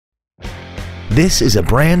This is a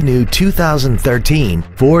brand new 2013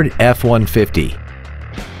 Ford F-150.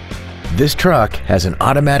 This truck has an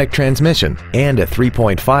automatic transmission and a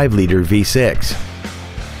 3.5-liter V6.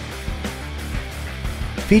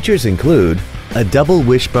 Features include a double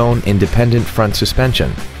wishbone independent front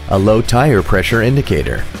suspension, a low tire pressure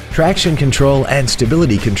indicator, traction control and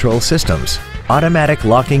stability control systems, automatic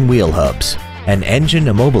locking wheel hubs, an engine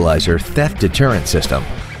immobilizer theft deterrent system,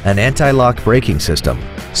 an anti-lock braking system,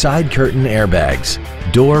 side curtain airbags,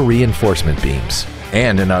 door reinforcement beams,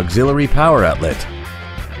 and an auxiliary power outlet.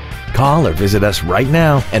 Call or visit us right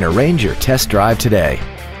now and arrange your test drive today.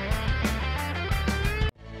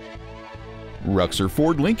 Ruxer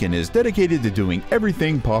Ford Lincoln is dedicated to doing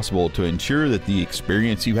everything possible to ensure that the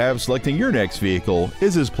experience you have selecting your next vehicle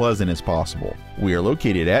is as pleasant as possible. We are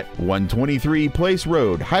located at 123 Place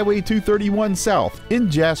Road, Highway 231 South in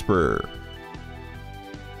Jasper.